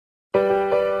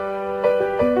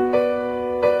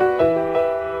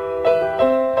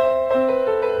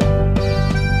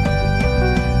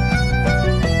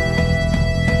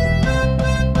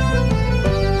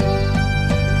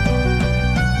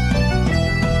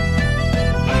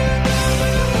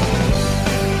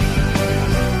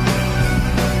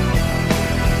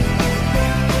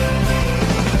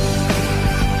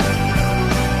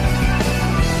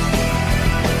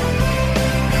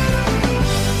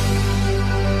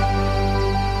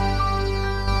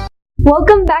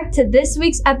Welcome back to this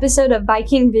week's episode of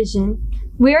Viking Vision.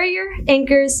 We are your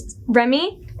anchors,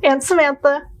 Remy and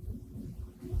Samantha.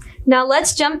 Now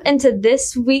let's jump into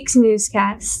this week's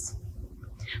newscast.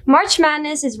 March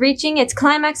Madness is reaching its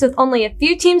climax with only a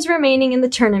few teams remaining in the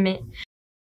tournament.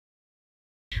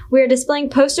 We are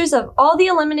displaying posters of all the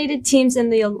eliminated teams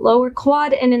in the lower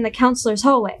quad and in the counselor's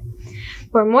hallway.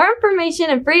 For more information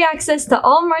and free access to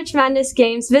all March Madness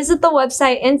games, visit the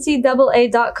website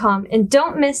ncaa.com and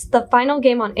don't miss the final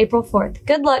game on April 4th.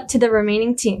 Good luck to the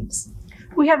remaining teams.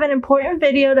 We have an important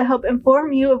video to help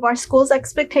inform you of our school's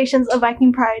expectations of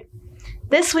Viking Pride.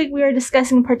 This week we are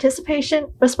discussing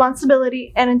participation,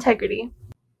 responsibility, and integrity.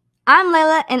 I'm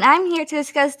Layla, and I'm here to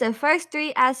discuss the first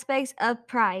three aspects of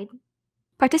Pride.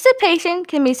 Participation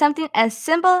can be something as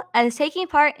simple as taking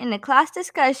part in a class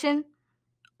discussion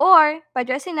or by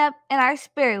dressing up in our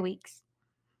spirit weeks.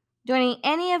 Joining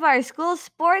any of our school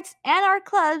sports and our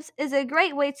clubs is a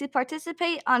great way to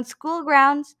participate on school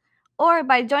grounds or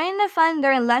by joining the fun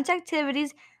during lunch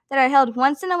activities that are held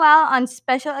once in a while on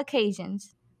special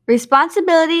occasions.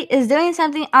 Responsibility is doing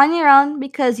something on your own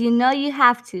because you know you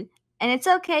have to, and it's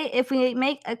okay if we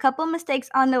make a couple mistakes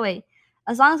on the way,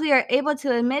 as long as we are able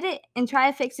to admit it and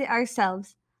try to fix it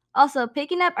ourselves. Also,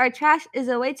 picking up our trash is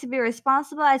a way to be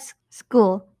responsible at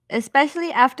school,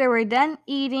 especially after we're done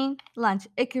eating lunch.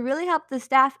 It can really help the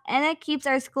staff, and it keeps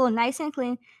our school nice and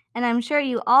clean, and I'm sure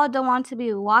you all don't want to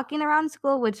be walking around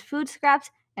school with food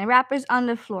scraps and wrappers on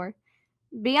the floor.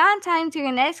 Be on time to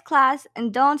your next class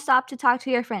and don't stop to talk to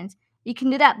your friends. You can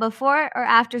do that before or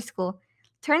after school.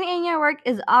 Turning in your work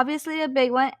is obviously a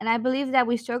big one, and I believe that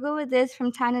we struggle with this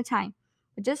from time to time.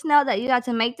 But just know that you got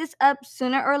to make this up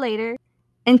sooner or later.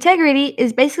 Integrity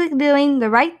is basically doing the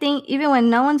right thing even when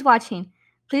no one's watching.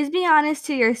 Please be honest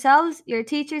to yourselves, your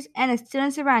teachers, and the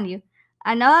students around you.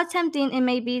 I know how tempting it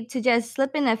may be to just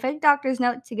slip in a fake doctor's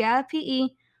note to get out of PE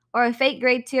or a fake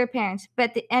grade to your parents, but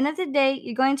at the end of the day,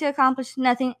 you're going to accomplish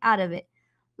nothing out of it.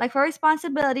 Like for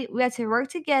responsibility, we have to work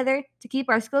together to keep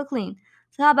our school clean.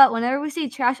 So how about whenever we see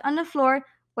trash on the floor,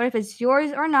 what if it's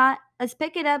yours or not, let's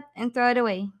pick it up and throw it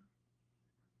away.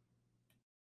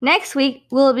 Next week,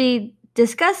 we'll be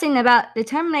discussing about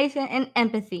determination and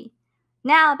empathy.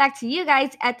 Now, back to you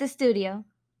guys at the studio.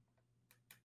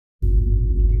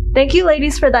 Thank you,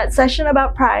 ladies, for that session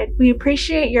about Pride. We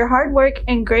appreciate your hard work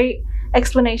and great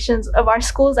explanations of our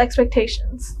school's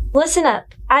expectations. Listen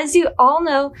up. As you all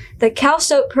know, the Cal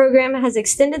SOAP program has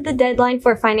extended the deadline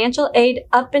for financial aid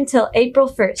up until April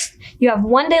 1st. You have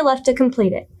 1 day left to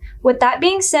complete it. With that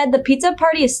being said, the pizza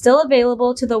party is still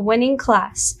available to the winning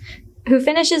class, who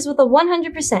finishes with a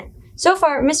 100%. So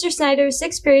far, Mr. Snyder's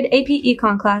 6th period AP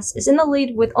Econ class is in the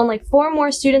lead with only 4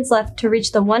 more students left to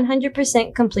reach the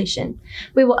 100% completion.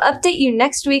 We will update you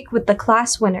next week with the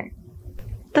class winner.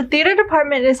 The theater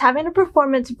department is having a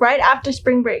performance right after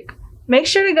spring break. Make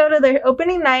sure to go to their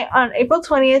opening night on April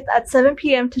 20th at 7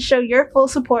 p.m. to show your full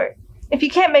support. If you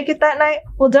can't make it that night,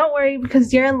 well, don't worry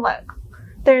because you're in luck.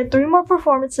 There are 3 more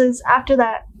performances after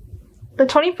that. The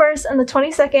 21st and the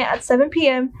 22nd at 7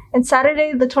 p.m. and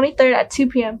Saturday the 23rd at 2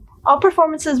 p.m. All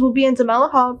performances will be in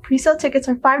Demella Hall. Pre-sale tickets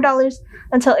are $5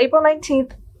 until April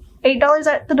 19th, $8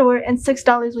 at the door, and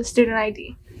 $6 with student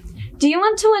ID. Do you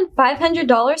want to win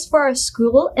 $500 for our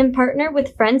school and partner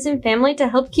with friends and family to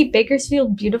help keep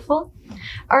Bakersfield beautiful?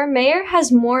 Our mayor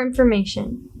has more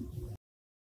information.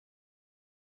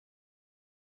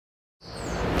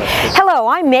 Hello,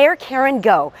 I'm Mayor Karen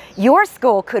Go. Your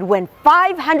school could win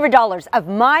 $500 of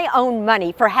my own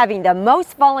money for having the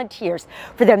most volunteers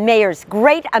for the Mayor's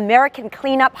Great American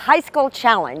Cleanup High School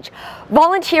Challenge.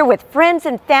 Volunteer with friends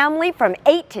and family from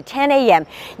 8 to 10 a.m.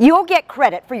 You'll get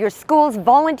credit for your school's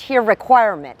volunteer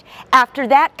requirement. After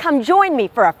that, come join me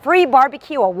for a free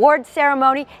barbecue award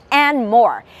ceremony and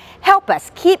more. Help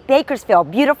us keep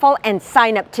Bakersfield beautiful and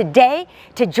sign up today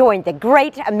to join the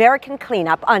Great American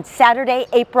Cleanup on Saturday,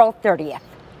 April 30th.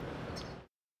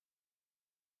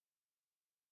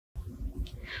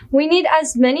 We need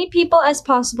as many people as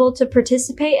possible to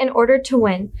participate in order to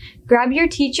win. Grab your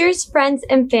teachers, friends,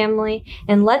 and family,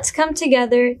 and let's come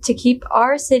together to keep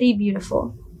our city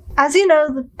beautiful. As you know,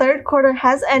 the third quarter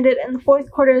has ended and the fourth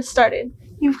quarter has started.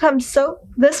 You've come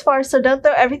this far, so don't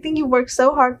throw everything you worked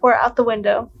so hard for out the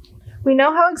window. We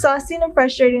know how exhausting and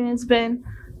frustrating it's been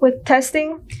with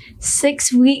testing,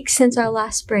 6 weeks since our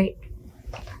last break,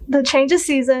 the change of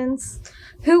seasons.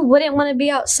 Who wouldn't want to be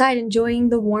outside enjoying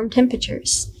the warm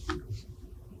temperatures?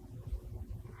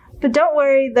 But don't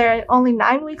worry, there are only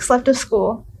 9 weeks left of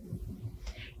school.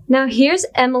 Now here's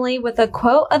Emily with a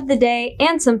quote of the day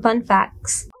and some fun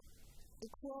facts. The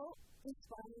quote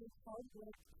inspiring hard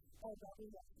work already.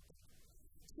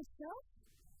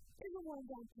 is a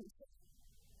one-down patient.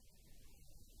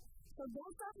 So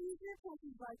don't stop using your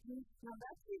punches, Viking. Now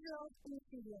back to your girls in the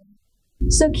studio.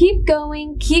 So keep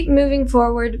going, keep moving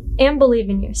forward, and believe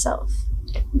in yourself.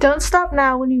 Don't stop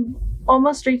now when you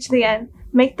almost reach the end.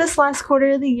 Make this last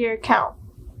quarter of the year count.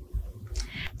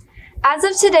 As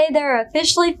of today, there are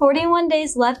officially 41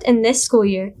 days left in this school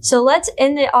year, so let's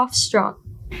end it off strong.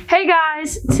 Hey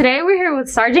guys, today we're here with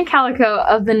Sergeant Calico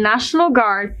of the National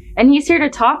Guard, and he's here to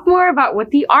talk more about what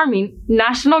the Army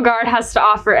National Guard has to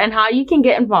offer and how you can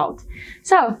get involved.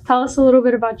 So, tell us a little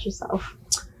bit about yourself.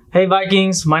 Hey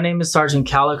Vikings, my name is Sergeant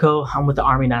Calico. I'm with the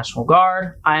Army National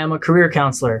Guard. I am a career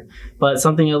counselor, but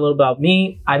something a little about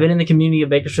me. I've been in the community of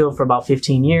Bakersfield for about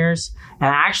 15 years, and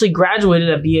I actually graduated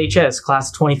at BHS, class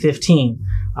of 2015.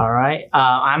 All right,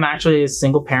 I'm actually a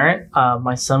single parent.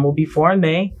 My son will be 4 in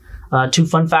May. 2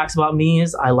 fun facts about me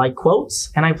is I like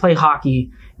quotes, and I play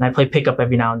hockey, and I play pickup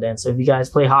every now and then. So if you guys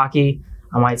play hockey,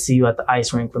 I might see you at the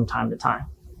ice rink from time to time.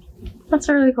 That's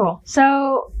really cool.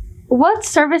 So, what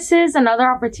services and other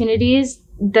opportunities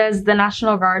does the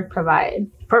National Guard provide?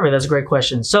 Perfect. That's a great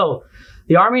question. So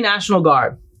the Army National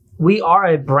Guard, we are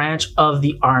a branch of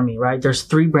the Army, right? There's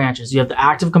 3 branches. You have the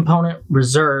active component,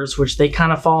 reserves, which they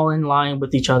kind of fall in line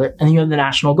with each other. And then you have the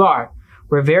National Guard.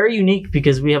 We're very unique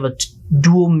because we have a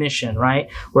dual mission, right?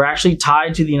 We're actually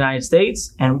tied to the United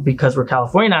States, and because we're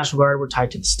California National Guard, we're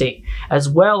tied to the state, as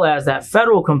well as that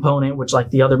federal component, which like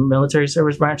the other military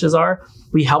service branches are,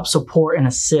 we help support and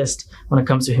assist when it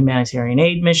comes to humanitarian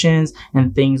aid missions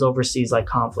and things overseas like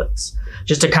conflicts.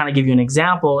 Just to kind of give you an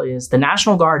example is the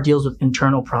National Guard deals with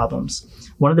internal problems.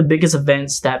 One of the biggest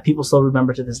events that people still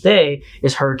remember to this day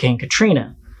is Hurricane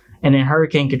Katrina. And then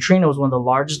Hurricane Katrina was one of the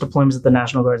largest deployments that the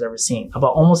National Guard has ever seen.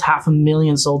 About almost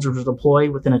 500,000 soldiers were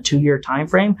deployed within a 2-year time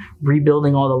frame,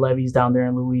 rebuilding all the levees down there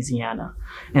in Louisiana.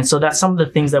 And so that's some of the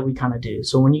things that we kind of do.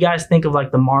 So when you guys think of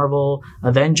like the Marvel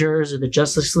Avengers or the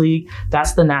Justice League,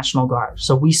 that's the National Guard.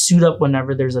 So we suit up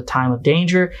whenever there's a time of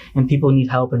danger and people need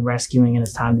help in rescuing and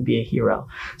it's time to be a hero.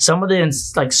 Some of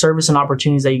the like service and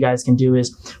opportunities that you guys can do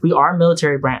is we are a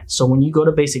military branch. So when you go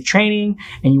to basic training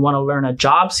and you want to learn a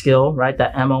job skill, right,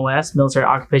 that MOS, military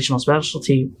occupational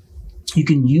specialty, you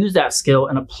can use that skill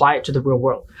and apply it to the real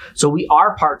world. So we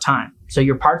are part-time. So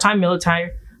you're part-time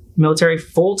military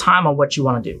full-time on what you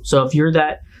want to do. So if you're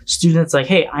that student that's like,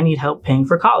 hey, I need help paying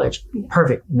for college,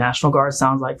 perfect. National Guard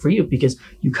sounds like for you because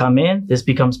you come in, this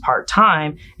becomes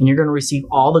part-time, and you're going to receive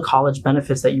all the college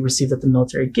benefits that you receive that the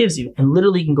military gives you. And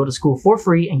literally you can go to school for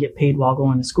free and get paid while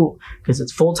going to school because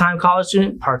it's full-time college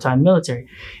student, part-time military.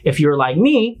 If you're like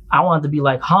me, I wanted to be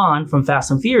like Han from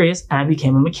Fast and Furious, and I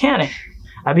became a mechanic.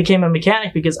 I became a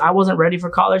mechanic because I wasn't ready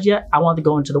for college yet. I wanted to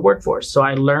go into the workforce. So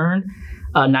I learned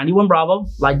 91 Bravo,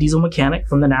 light diesel mechanic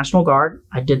from the National Guard.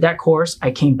 I did that course.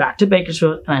 I came back to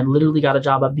Bakersfield and I literally got a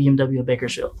job at BMW of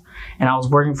Bakersfield. And I was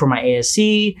working for my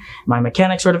ASC, my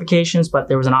mechanic certifications, but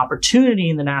there was an opportunity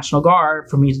in the National Guard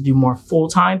for me to do more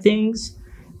full-time things,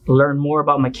 learn more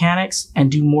about mechanics, and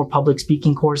do more public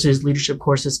speaking courses, leadership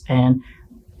courses, and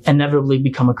inevitably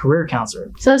become a career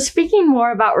counselor. So speaking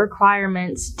more about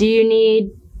requirements, do you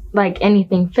need like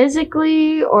anything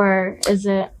physically or is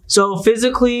it? So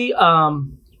physically,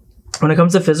 when it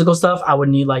comes to physical stuff, I would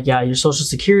need like, your social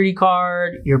security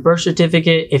card, your birth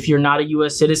certificate. If you're not a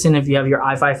U.S. citizen, if you have your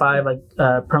I-55, like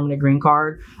permanent green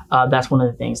card, that's one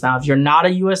of the things. Now, if you're not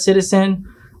a U.S. citizen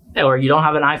or you don't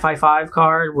have an I-55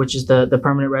 card, which is the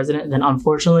permanent resident, then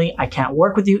unfortunately, I can't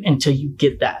work with you until you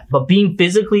get that. But being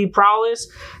physically prowess,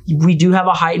 we do have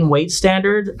a height and weight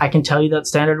standard. I can tell you that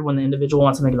standard when the individual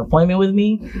wants to make an appointment with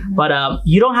me. But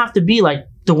you don't have to be like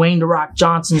Dwayne "The Rock"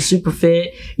 Johnson, super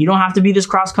fit. You don't have to be this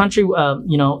cross country.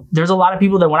 There's a lot of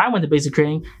people that when I went to basic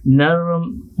training, none of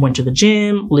them went to the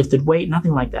gym, lifted weight,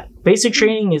 nothing like that. Basic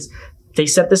training is they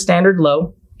set the standard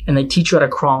low and they teach you at a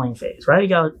crawling phase, right? You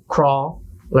gotta crawl,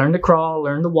 learn to crawl,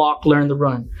 learn to walk, learn to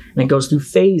run. And it goes through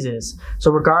phases.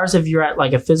 So regardless if you're at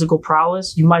like a physical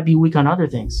prowess, you might be weak on other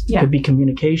things. It could be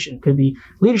communication, could be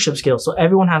leadership skills. So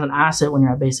everyone has an asset when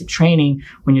you're at basic training,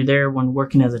 when you're there, when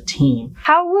working as a team.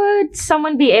 How would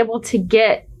someone be able to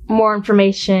get more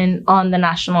information on the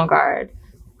National Guard?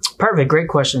 Perfect, great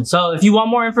question. So if you want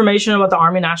more information about the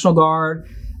Army National Guard,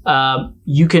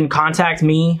 you can contact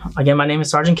me. Again, my name is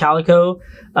Sergeant Calico.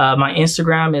 My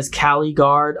Instagram is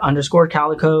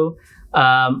CaliGuard_Calico.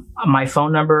 My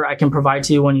phone number I can provide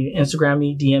to you when you Instagram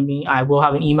me, DM me. I will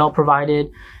have an email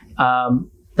provided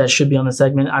that should be on the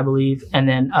segment, I believe. And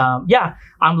then,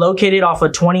 I'm located off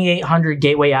of 2800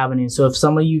 Gateway Avenue. So if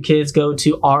some of you kids go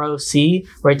to ROC,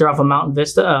 right there off of Mount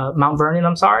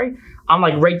Vernon, I'm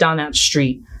like right down that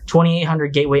street,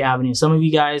 2800 Gateway Avenue. Some of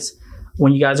you guys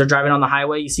when you guys are driving on the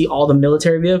highway, you see all the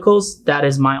military vehicles. That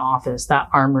is my office, that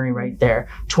armory right there.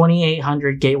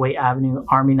 2800 Gateway Avenue,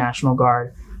 Army National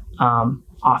Guard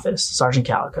office, Sergeant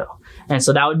Calico. And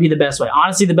so that would be the best way.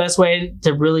 Honestly, the best way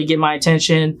to really get my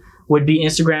attention would be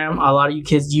Instagram. A lot of you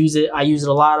kids use it. I use it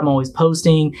a lot. I'm always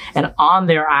posting. And on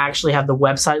there, I actually have the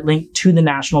website link to the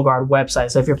National Guard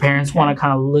website. So if your parents want to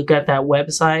kind of look at that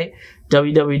website,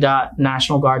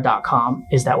 www.nationalguard.com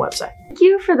is that website. Thank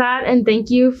you for that, and thank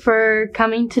you for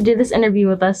coming to do this interview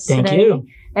with us today. Thank you.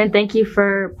 And thank you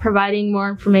for providing more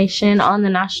information on the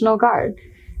National Guard.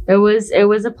 It was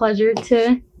a pleasure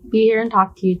to be here and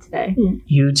talk to you today.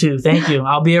 You too. Thank you.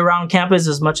 I'll be around campus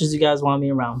as much as you guys want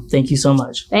me around. Thank you so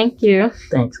much. Thank you.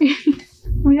 Thanks.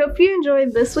 We hope you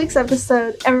enjoyed this week's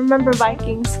episode, and remember,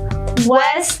 Vikings,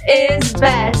 West is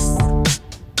best.